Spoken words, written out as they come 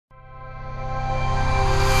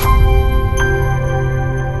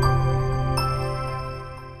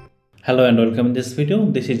Hello and welcome in this video.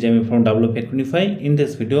 This is Jamie from WP Adminify. In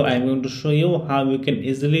this video, I am going to show you how you can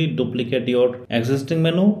easily duplicate your existing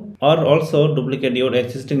menu or also duplicate your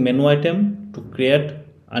existing menu item to create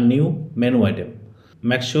a new menu item.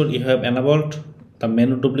 Make sure you have enabled the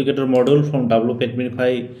menu duplicator module from WP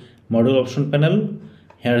Adminify module option panel.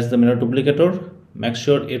 Here is the menu duplicator. Make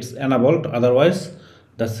sure it's enabled, otherwise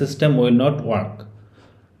the system will not work.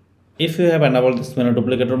 If you have enabled this menu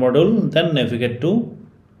duplicator module, then navigate to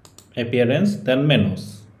appearance, then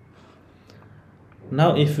menus.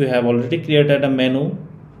 Now if you have already created a menu,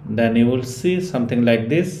 then you will see something like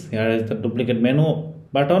this. Here is the duplicate menu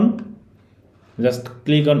button. Just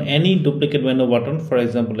click on any duplicate menu button. For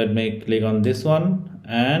example, let me click on this one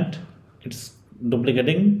and it's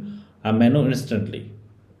duplicating a menu instantly.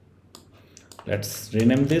 Let's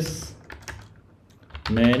rename this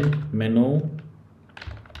main menu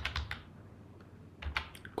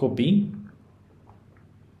copy.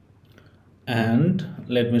 And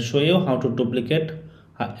let me show you how to duplicate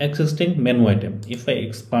an existing menu item. If I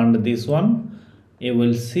expand this one, you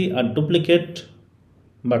will see a duplicate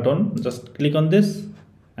button. Just click on this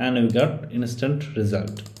and we got instant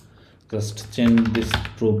result. Just change this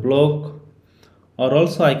to block, or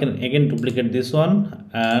also I can again duplicate this one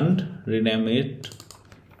and rename it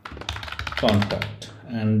contact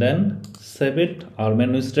and then save it. Our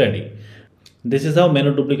menu is ready. This is how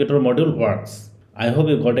menu duplicator module works. I hope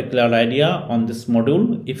you got a clear idea on this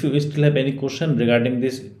module. If you still have any question regarding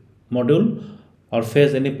this module or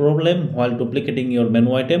face any problem while duplicating your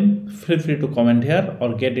menu item, feel free to comment here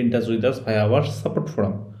or get in touch with us via our support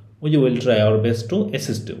forum. We will try our best to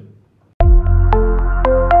assist you.